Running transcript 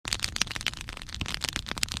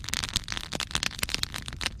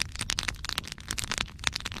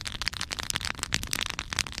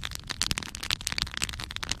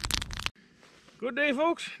Good day,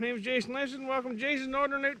 folks. My name is Jason LINSTEAD and welcome to Jason's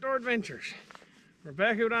Northern Outdoor Adventures. We're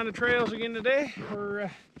back out on the trails again today.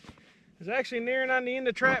 It's actually nearing on the end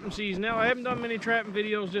of trapping season now. I haven't done many trapping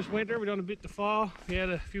videos this winter. We've done a bit the fall. We had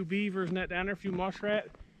a few beavers and that down there, a few muskrat.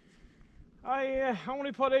 I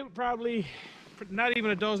only put out probably not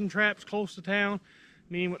even a dozen traps close to town.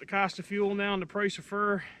 I mean, with the cost of fuel now and the price of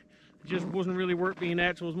fur, it just wasn't really worth being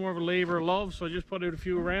at, so it was more of a labor of love, so I just put out a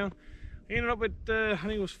few around. I ended up with, I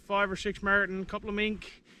think it was 5 or 6 marten, a couple of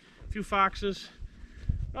mink, a few foxes.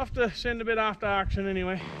 Enough to send a bit off to auction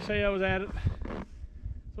anyway, say I was at it.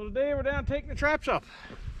 So today we're down taking the traps up.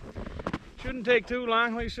 Shouldn't take too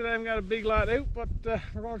long. Like I said, I haven't got a big lot out, but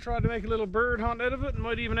we're going to try to make a little bird hunt out of it and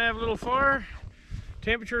might even have a little fire.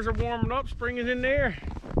 Temperatures are warming up, spring is in there.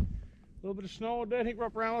 A little bit of snow today. I think we're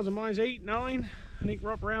up around, mine's 8, 9. I think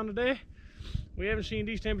we're up around today. We haven't seen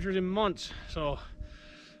these temperatures in months, so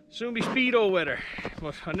soon be speedo weather.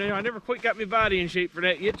 But I never quite got my body in shape for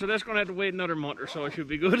that yet, so that's going to have to wait another month or so. It should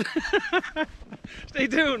be good. Stay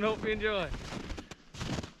tuned, hope you enjoy.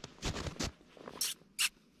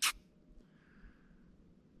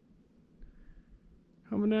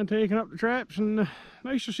 Coming down, taking up the traps, and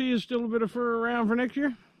nice to see there's still a bit of fur around for next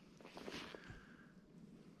year.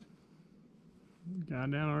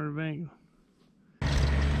 Got down over the bank.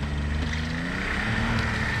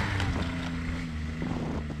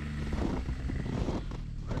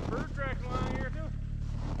 Bird tracking along here too.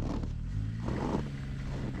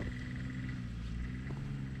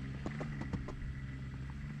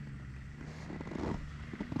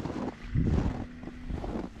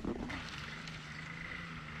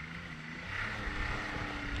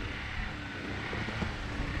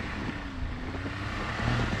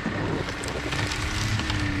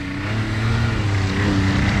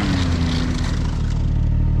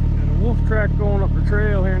 Track going up the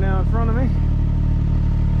trail here now in front of me.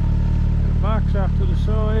 Got a box off to the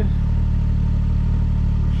side.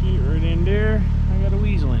 Sheet right in there. I got a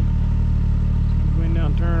weasel in. So go in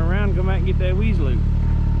down, turn around, come back and get that weasel out.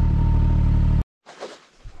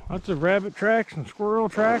 Lots of rabbit tracks and squirrel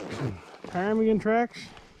tracks and ptarmigan tracks.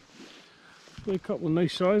 A couple of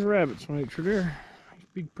nice sized rabbits right through there. Nice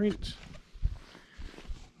big prints.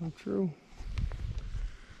 Not true.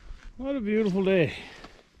 What a beautiful day.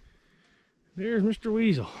 There's Mr.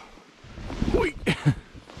 Weasel. Wait.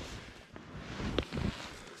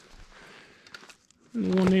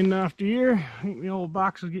 One in after year. I think the old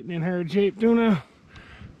box is getting in hard shape too now.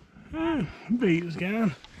 Bait is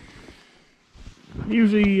gone.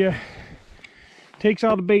 Usually takes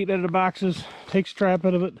all the bait out of the boxes, takes the trap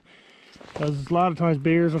out of it, because a lot of times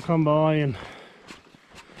bears will come by and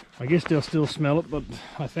I guess they'll still smell it, but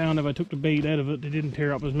I found if I took the bait out of it, they didn't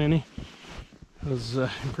tear up as many. Because in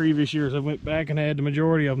previous years I went back and I had the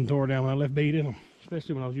majority of them tore down when I left bait in them,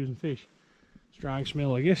 especially when I was using fish. Strong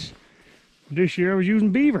smell, I guess. This year I was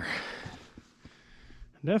using beaver.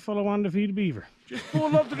 And that fellow wanted to feed a beaver. Just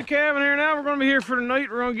pulled up to the cabin here now. We're going to be here for the night.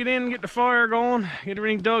 We're going to get in and get the fire going, get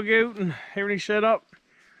everything dug out and everything set up.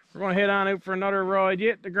 We're going to head on out for another ride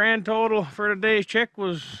yet. The grand total for today's check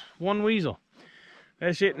was 1 weasel.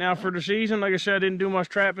 That's it now for the season. Like I said, I didn't do much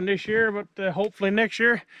trapping this year, but hopefully next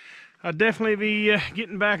year I'll definitely be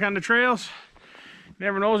getting back on the trails.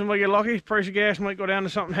 Never knows, we might get lucky. The price of gas might go down to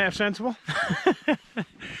something half sensible.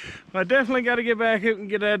 But I definitely got to get back out and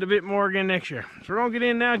get at it a bit more again next year. So we're going to get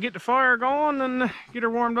in now, get the fire going, and get her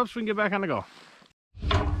warmed up so we can get back on the go.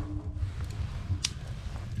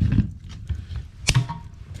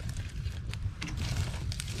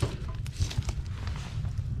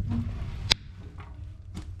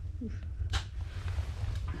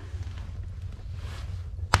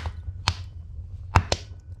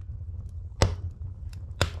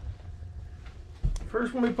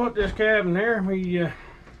 First, when we put this cabin there, we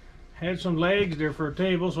had some legs there for a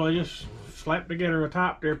table, so I just slapped together a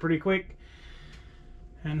top there pretty quick.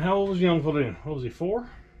 And how old was the young fella then? What was he, 4?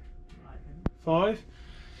 5?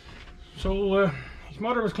 So his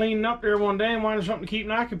mother was cleaning up there one day and wanted something to keep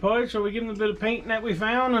him occupied, so we gave him a bit of paint that we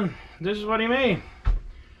found, and this is what he made.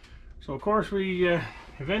 So of course we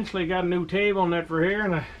eventually got a new table and that for here,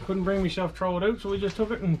 and I couldn't bring myself to throw it out, so we just took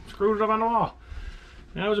it and screwed it up on the wall.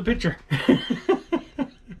 That was a picture.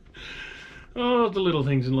 Oh, the little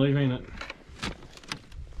things in life, ain't it?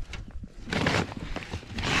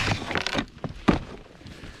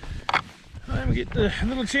 Time to get the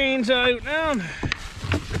little chainsaw out now.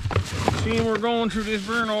 Seeing we're going through this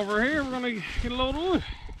burn over here, we're gonna get a load of wood.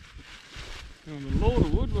 A load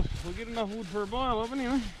of wood, but we'll get enough wood for a boil up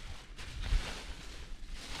anyway.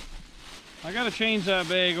 I got a chainsaw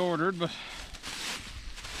bag ordered, but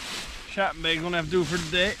shopping bag's gonna have to do for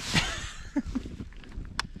today.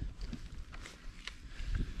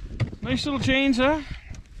 Nice little chainsaw.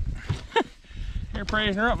 Here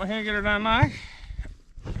praising her up, I can't get her down like.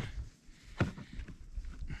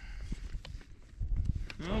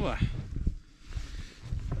 Oh boy.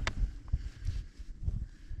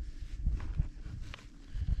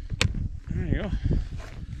 There you go.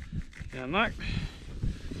 Down like.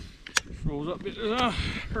 Rolls up bit as well.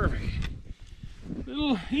 Perfect.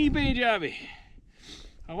 Little eBay jobby.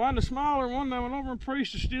 I wanted a smaller one. I went over and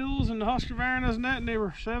priced the stills and the Husqvarnas and that, and they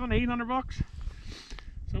were $700-800.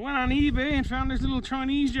 So I went on eBay and found this little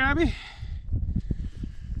Chinese jobby.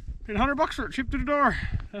 Paid $100 for it, shipped to the door.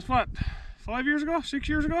 That's what, 5 years ago, 6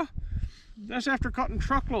 years ago? That's after cutting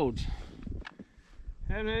truckloads.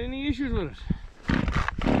 Haven't had any issues with it.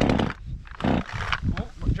 Oh,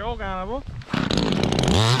 my joke on it, boy.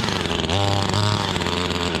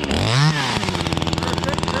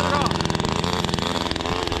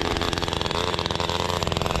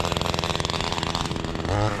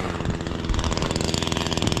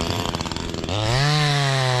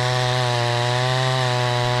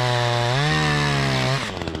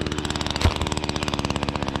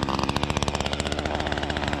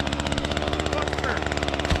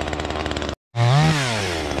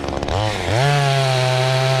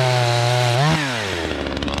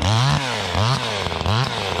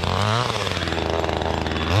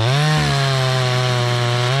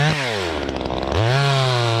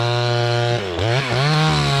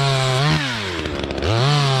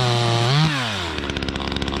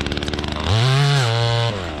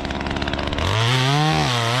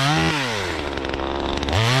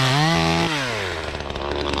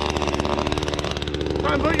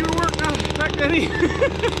 I put you to work now, back Eddie.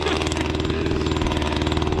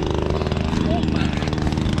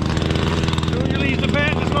 Don't you leave the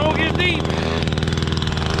pat, the snow gets deep.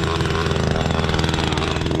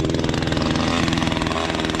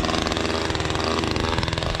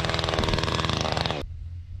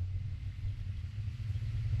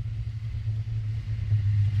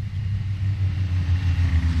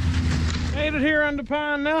 Made it here on the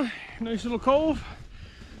pond now. Nice little cove.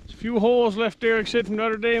 Few holes left there except from the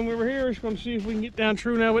other day when we were here. Just going to see if we can get down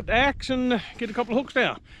through now with the axe and get a couple of hooks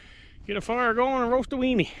down. Get a fire going and roast a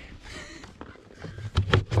weenie.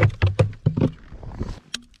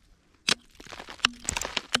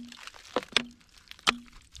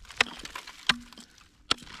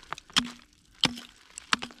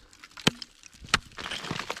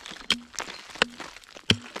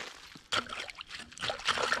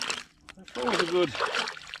 That's always a good.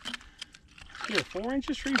 Here, 4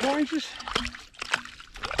 inches, 3-4 inches.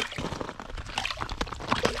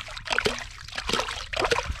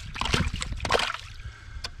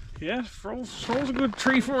 Yeah, froze a good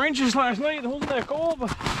 3-4 inches last night. It wasn't that cold,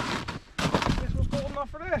 but this was cold enough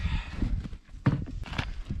for that.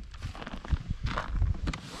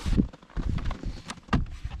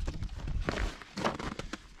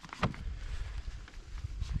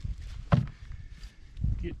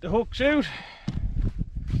 Get the hooks out.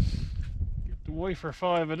 For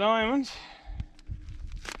 5 of diamonds.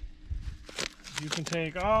 You can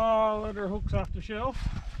take all other hooks off the shelf.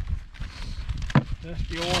 That's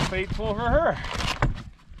the old faithful for her.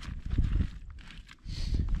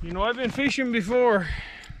 You know, I've been fishing before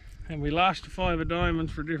and we lost 5 of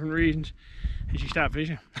diamonds for different reasons and she stopped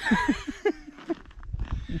fishing.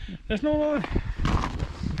 That's no lie.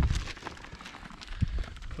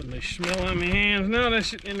 Putting this smell on my hands now. That's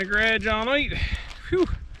sitting in the garage all night. Phew.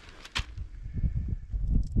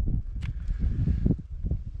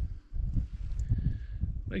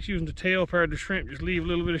 Like using the tail part of the shrimp, just leave a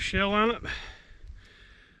little bit of shell on it.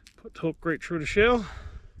 Put the hook right through the shell.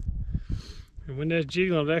 And when that's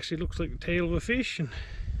jiggling, it actually looks like the tail of a fish. And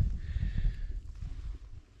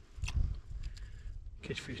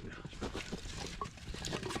catch fish now.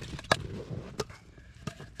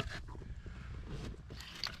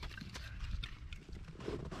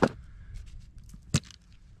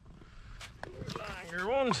 Longer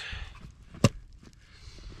ones.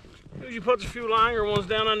 Usually puts a few longer ones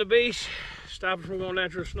down on the base, stop it from going down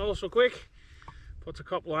through the snow so quick. Puts a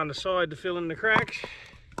couple on the side to fill in the cracks.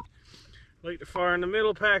 Light the fire in the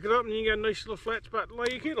middle, pack it up, and you got a nice little flat spot to lay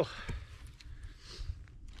your kettle.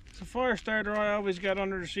 It's a fire starter I always got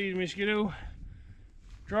under the Sea Mosquito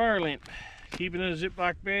dryer lint. Keep it in a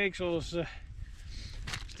Ziploc bag so it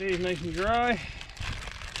stays nice and dry.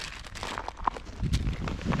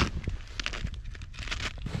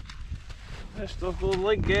 That stuff goes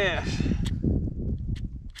like gas.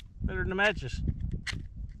 Better than the matches.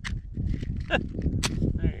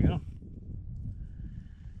 There you go.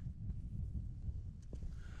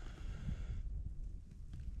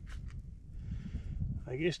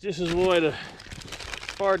 I guess this is why the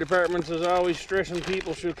Fire departments is always stressing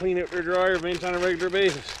people should clean out their dryer vents on a regular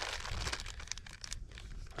basis.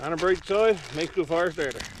 On a bright side, makes good fire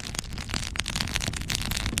starter.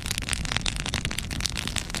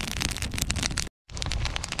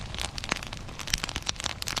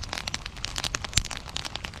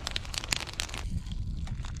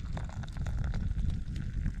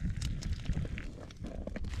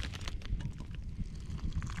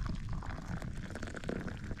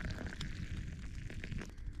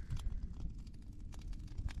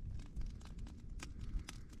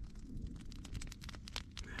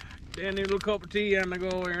 Then a little cup of tea on the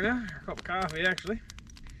go here now, or a cup of coffee actually.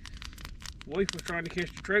 Wife was trying to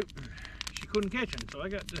catch the trout and she couldn't catch him, so I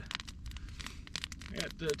got to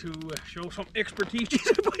show some expertise.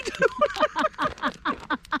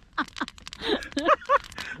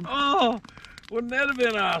 Oh, wouldn't that have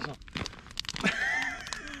been awesome?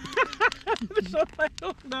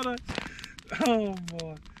 Oh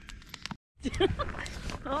boy.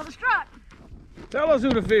 Oh, the strut. Tell us who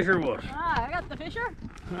the fisher was. Ah, I got the fisher.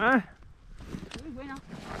 Huh? Bueno.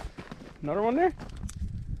 Another one there?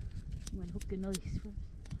 I'm going to hook a nice first.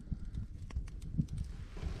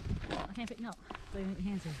 I can't pick no. Play with your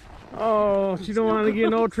hands here. Oh, she don't want to get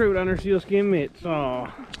no trout on her sealskin mitts. Oh.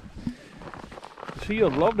 She'd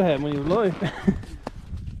love to have when he was alive.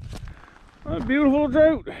 What a beautiful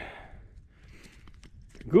trout.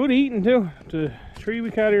 Good eating too. The tree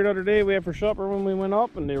we caught here the other day we had for supper when we went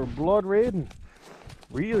up, and they were blood red and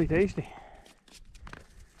really tasty.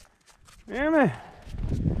 Yeah, man.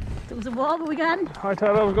 It was a wobble we got. I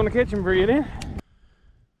thought I was going to catch him for you then.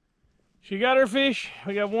 She got her fish.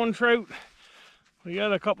 We got one trout. We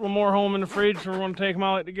got a couple more home in the fridge, so we're going to take them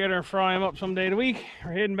all out together and fry them up some day of the week.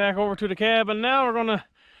 We're heading back over to the cabin now. We're going to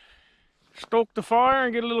stoke the fire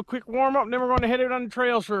and get a little quick warm up, and then we're going to head out on the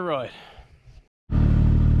trails for a ride.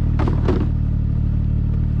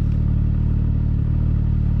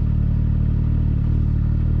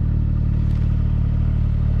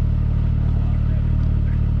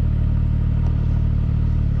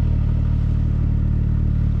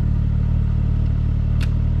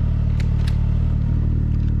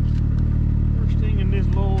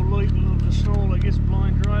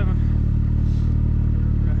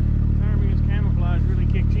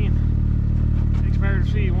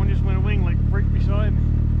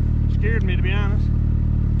 Scared me, to be honest.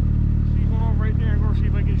 See one over right there and go see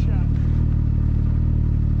if I get a shot.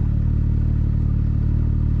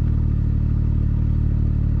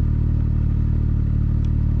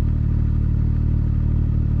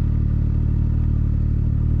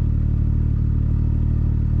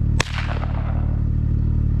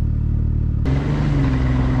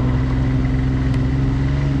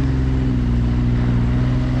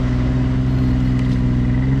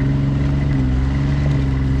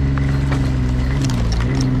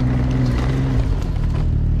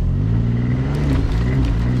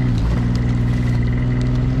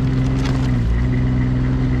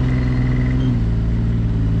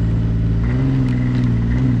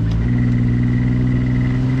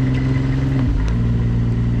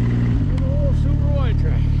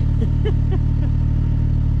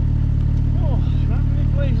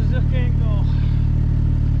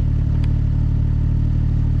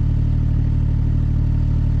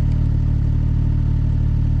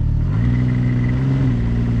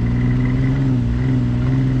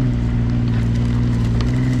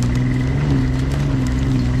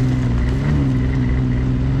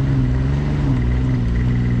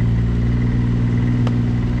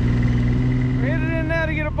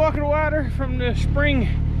 From the spring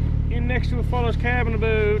in next to a fellow's cabin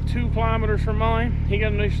about 2 kilometers from mine. He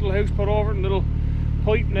got a nice little house put over it, and a little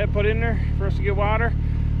pipe that put in there for us to get water.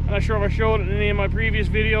 I'm not sure if I showed it in any of my previous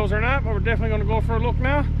videos or not, but we're definitely going to go for a look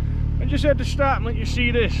now. I just had to stop and let you see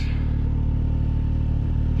this.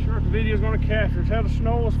 I'm sure if the video is going to capture. It's how the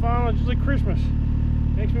snow was falling, just like Christmas.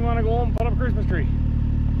 Makes me want to go home and put up a Christmas tree.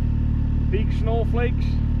 Big snowflakes,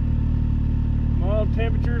 mild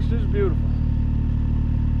temperatures. This is beautiful.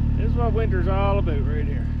 This is what winter's all about right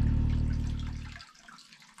here.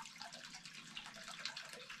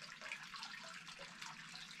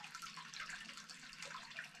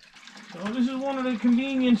 So this is one of the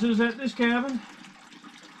conveniences at this cabin.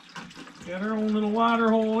 Got our own little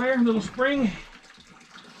water hole there, little spring.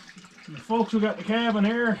 And the folks who got the cabin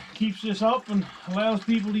here keeps this up and allows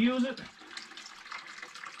people to use it.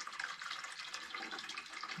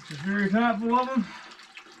 Which is very thoughtful of them.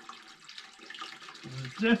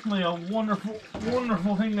 It's definitely a wonderful,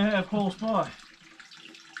 wonderful thing to have close by.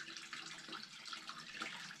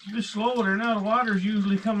 It's a bit slower there now. The water's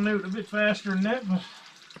usually coming out a bit faster than that, but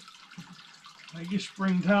I guess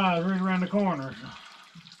spring tide is right around the corner. So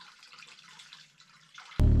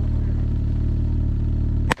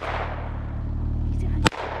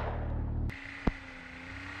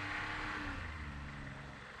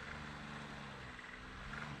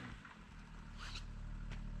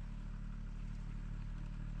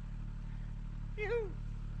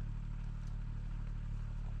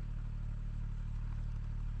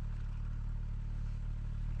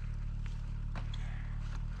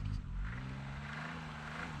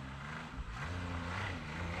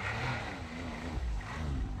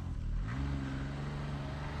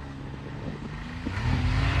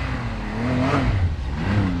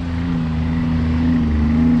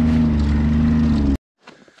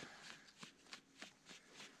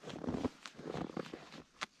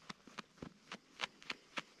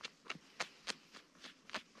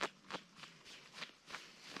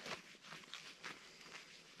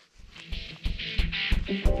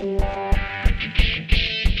Folks,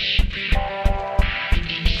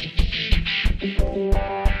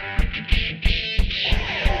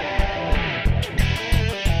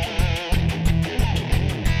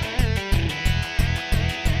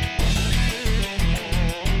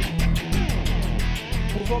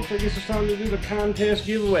 I guess it's time to do the contest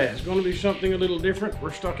giveaway. It's going to be something a little different.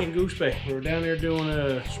 We're stuck in Goose Bay. We were down there doing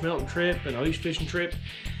a smelting trip and a leash fishing trip,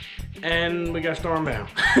 and we got stormbound.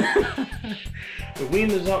 The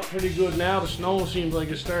wind is up pretty good now. The snow seems like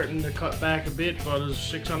it's starting to cut back a bit, but there's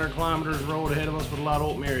 600 kilometers road ahead of us with a lot of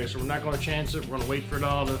open areas, so we're not going to chance it. We're going to wait for it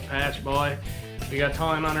all to pass by. We got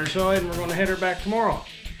time on our side, and we're going to head her back tomorrow.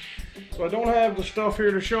 So I don't have the stuff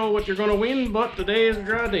here to show what you're going to win, but today is the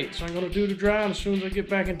draw date. So I'm going to do the draw, and as soon as I get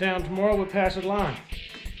back in town tomorrow, we'll pass it along.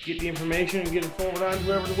 Get the information and get it forwarded on to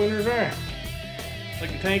whoever the winners are. I'd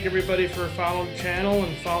like to thank everybody for following the channel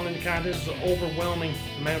and following the contest. It's an overwhelming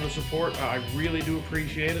amount of support. I really do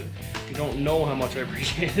appreciate it. You don't know how much I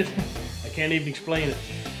appreciate it. I can't even explain it.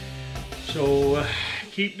 So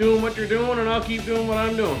keep doing what you're doing, and I'll keep doing what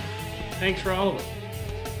I'm doing. Thanks for all of it.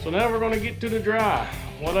 So now we're going to get to the draw.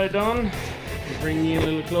 What I done is bring you a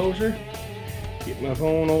little closer. Get my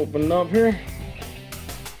phone opened up here.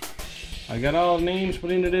 I got all the names put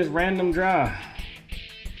into this random draw.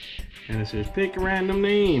 And it says pick a random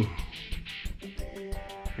name.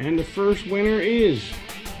 And the first winner is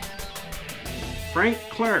Frank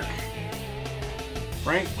Clark.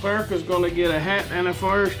 Frank Clark is going to get a hat and a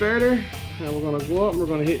fire starter. Now we're going to go up and we're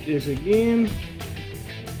going to hit this again.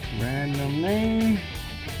 Random name.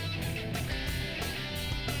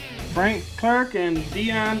 Frank Clark and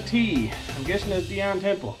Dion T. I'm guessing that's Dion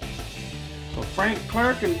Temple. So Frank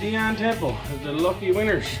Clark and Dion Temple are the lucky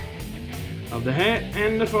winners of the hat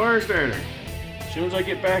and the fire starter. As soon as I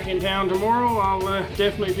get back in town tomorrow, I'll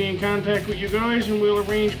definitely be in contact with you guys, and we'll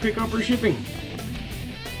arrange pickup or shipping.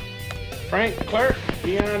 Frank Clark,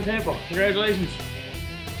 Dion Temple, congratulations.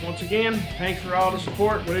 Once again, thanks for all the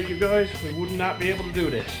support. Without you guys, we would not be able to do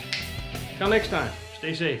this. Till next time,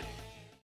 stay safe.